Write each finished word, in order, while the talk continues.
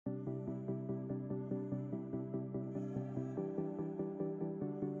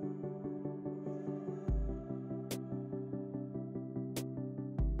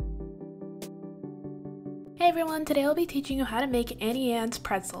Hey everyone, today I'll be teaching you how to make Auntie Anne's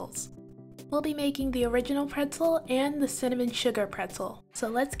pretzels. We'll be making the original pretzel and the cinnamon sugar pretzel, so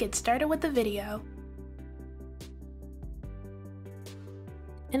let's get started with the video.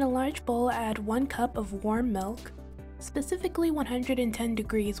 In a large bowl, add 1 cup of warm milk, specifically 110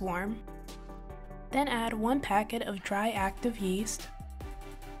 degrees warm. Then add 1 packet of dry active yeast.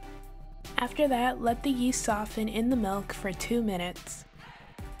 After that, let the yeast soften in the milk for 2 minutes.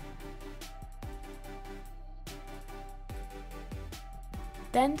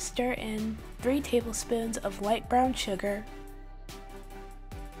 Then stir in 3 tablespoons of light brown sugar,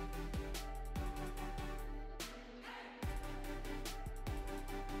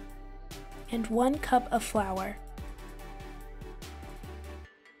 and 1 cup of flour.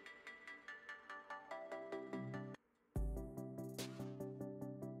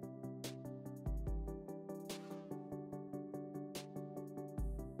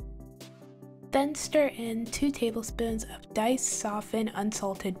 Then stir in 2 tablespoons of diced softened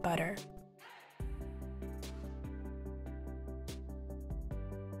unsalted butter.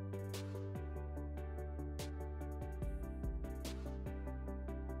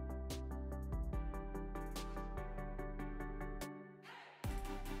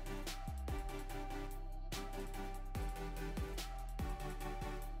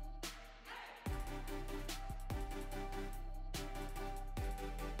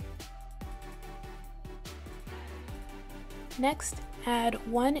 Next, add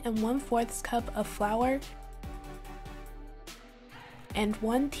 1 1/4 cup of flour and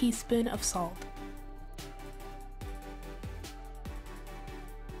 1 teaspoon of salt.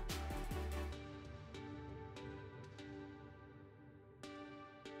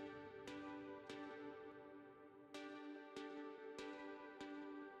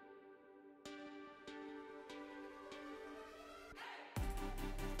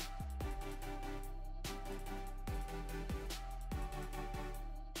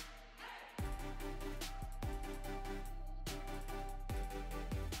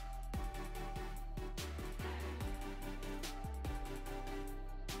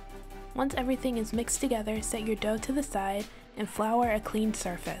 Once everything is mixed together, set your dough to the side and flour a clean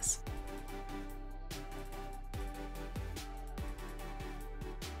surface.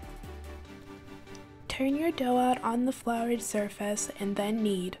 Turn your dough out on the floured surface and then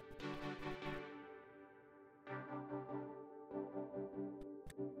knead.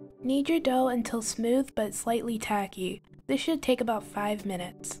 Knead your dough until smooth but slightly tacky. This should take about 5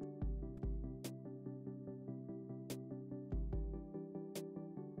 minutes.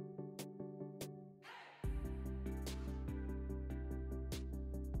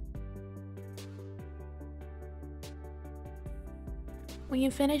 When you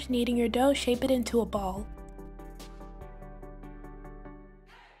finish kneading your dough, shape it into a ball.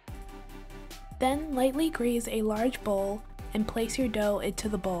 Then lightly grease a large bowl and place your dough into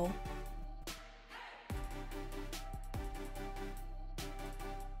the bowl.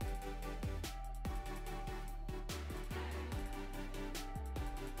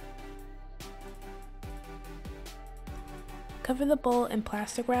 Cover the bowl in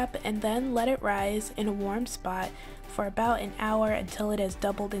plastic wrap and then let it rise in a warm spot for about an hour until it has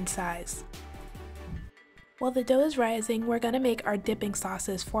doubled in size. While the dough is rising, we're going to make our dipping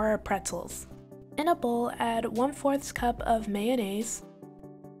sauces for our pretzels. In a bowl, add 1/4 cup of mayonnaise,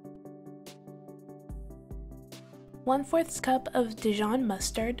 1/4 cup of Dijon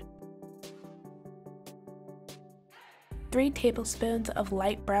mustard, 3 tablespoons of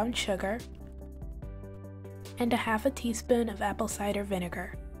light brown sugar, and 1/2 teaspoon of apple cider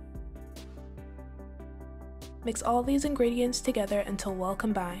vinegar. Mix all these ingredients together until well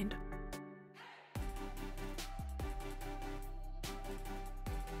combined.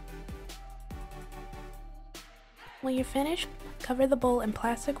 When you're finished, cover the bowl in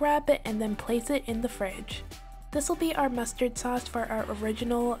plastic wrap and then place it in the fridge. This will be our mustard sauce for our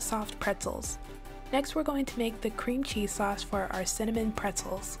original soft pretzels. Next, we're going to make the cream cheese sauce for our cinnamon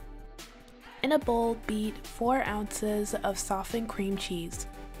pretzels. In a bowl, beat 4 ounces of softened cream cheese.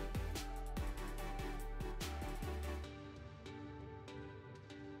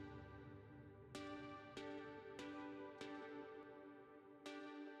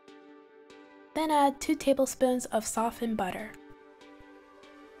 Then add 2 tablespoons of softened butter.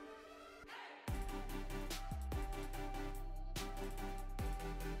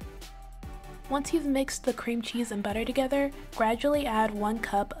 Once you've mixed the cream cheese and butter together, gradually add 1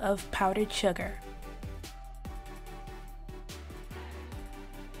 cup of powdered sugar.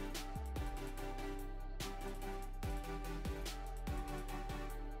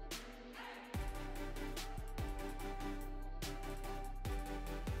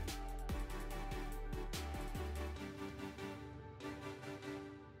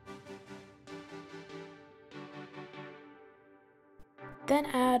 Then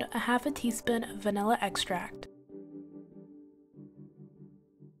add a half a teaspoon of vanilla extract.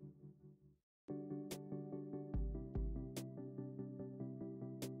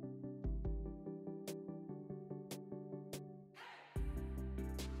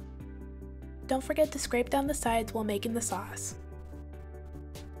 Don't forget to scrape down the sides while making the sauce.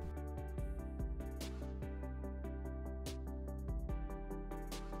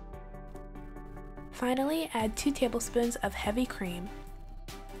 Finally, add 2 tablespoons of heavy cream.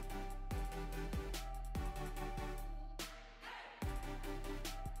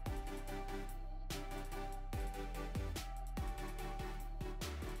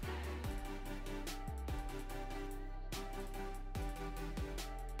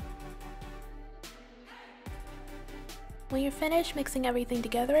 When you're finished mixing everything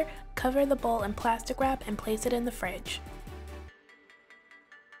together, cover the bowl in plastic wrap and place it in the fridge.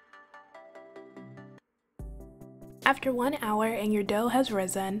 After 1 hour and your dough has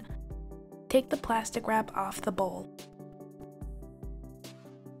risen, take the plastic wrap off the bowl.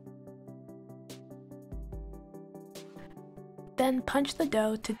 Then punch the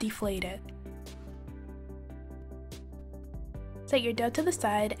dough to deflate it. Set your dough to the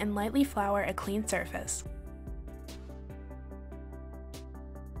side and lightly flour a clean surface.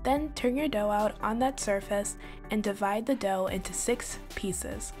 Then turn your dough out on that surface and divide the dough into 6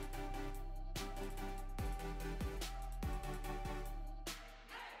 pieces.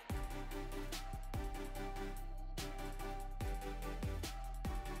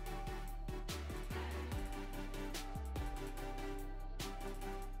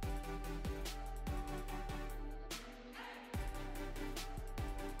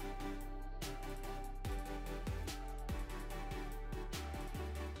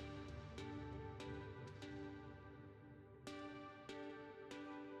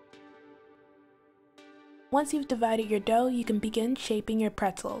 Once you've divided your dough, you can begin shaping your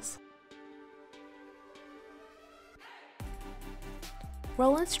pretzels.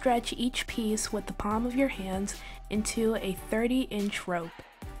 Roll and stretch each piece with the palm of your hands into a 30-inch rope.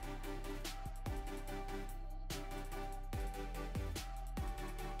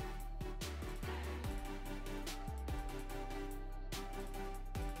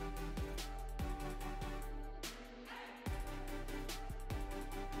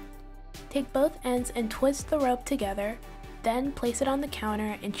 Take both ends and twist the rope together, then place it on the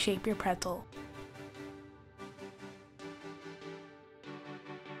counter and shape your pretzel.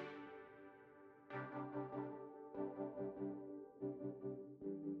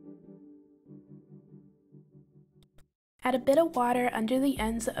 Add a bit of water under the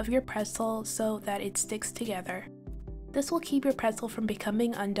ends of your pretzel so that it sticks together. This will keep your pretzel from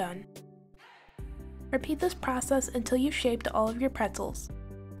becoming undone. Repeat this process until you've shaped all of your pretzels.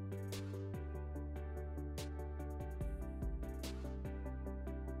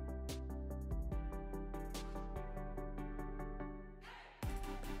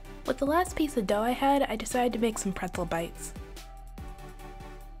 With the last piece of dough I had, I decided to make some pretzel bites.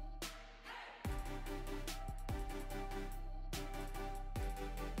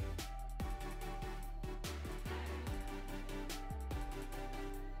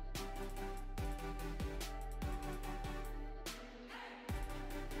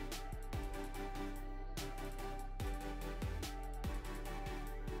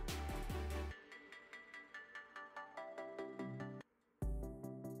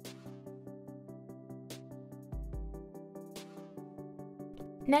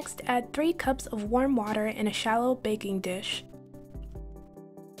 Next, add 3 cups of warm water in a shallow baking dish.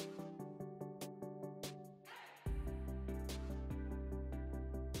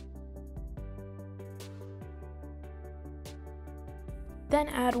 Then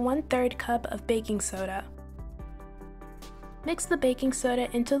add 1/3 cup of baking soda. Mix the baking soda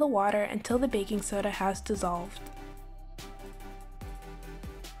into the water until the baking soda has dissolved.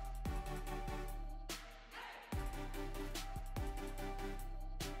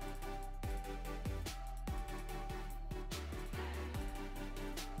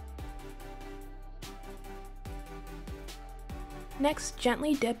 Next,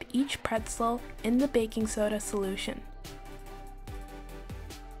 gently dip each pretzel in the baking soda solution.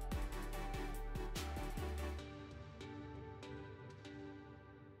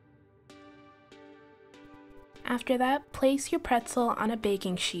 After that, place your pretzel on a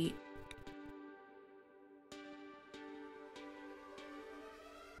baking sheet.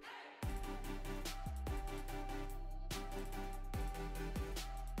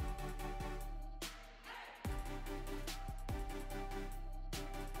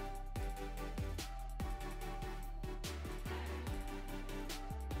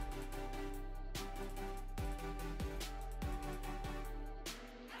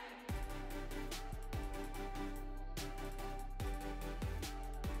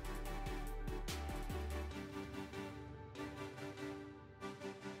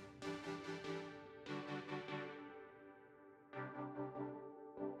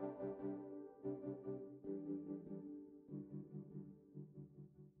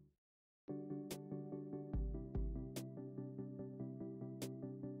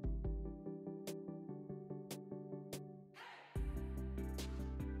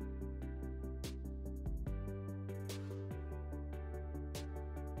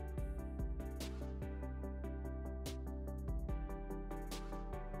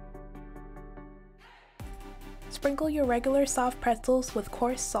 Sprinkle your regular soft pretzels with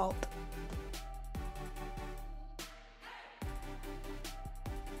coarse salt.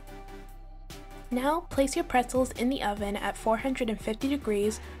 Now place your pretzels in the oven at 450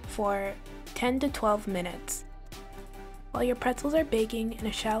 degrees for 10 to 12 minutes. While your pretzels are baking in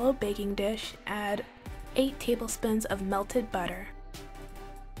a shallow baking dish, add 8 tablespoons of melted butter.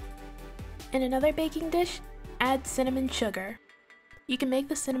 In another baking dish, add cinnamon sugar. You can make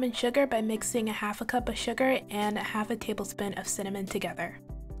the cinnamon sugar by mixing a half a cup of sugar and a half a tablespoon of cinnamon together.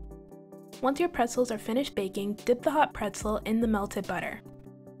 Once your pretzels are finished baking, dip the hot pretzel in the melted butter.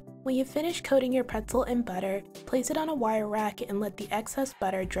 When you finish coating your pretzel in butter, place it on a wire rack and let the excess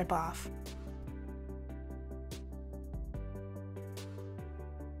butter drip off.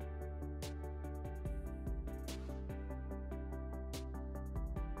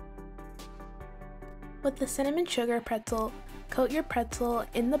 With the cinnamon sugar pretzel, coat your pretzel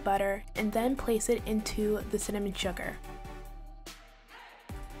in the butter and then place it into the cinnamon sugar.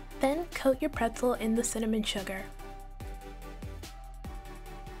 Then coat your pretzel in the cinnamon sugar.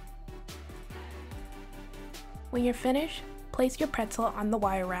 When you're finished, place your pretzel on the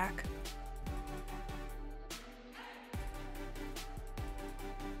wire rack.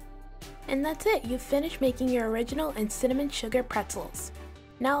 And that's it, you've finished making your original and cinnamon sugar pretzels.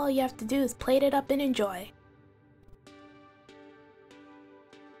 Now all you have to do is plate it up and enjoy.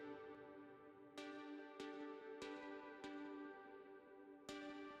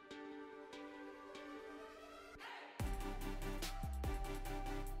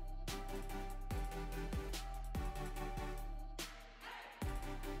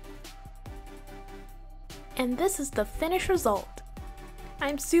 And this is the finished result.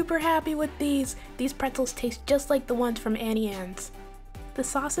 I'm super happy with these. These pretzels taste just like the ones from Auntie Anne's. The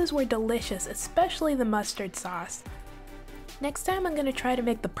sauces were delicious, especially the mustard sauce. Next time I'm gonna try to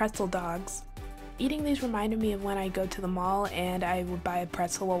make the pretzel dogs. Eating these reminded me of when I go to the mall and I would buy a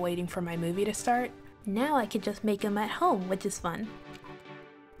pretzel while waiting for my movie to start. Now I could just make them at home, which is fun.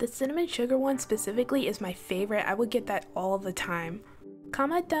 The cinnamon sugar one specifically is my favorite. I would get that all the time.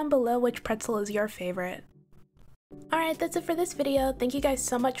 Comment down below which pretzel is your favorite. Alright, that's it for this video. Thank you guys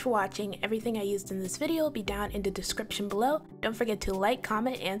so much for watching. Everything I used in this video will be down in the description below. Don't forget to like,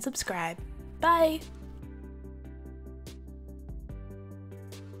 comment, and subscribe. Bye!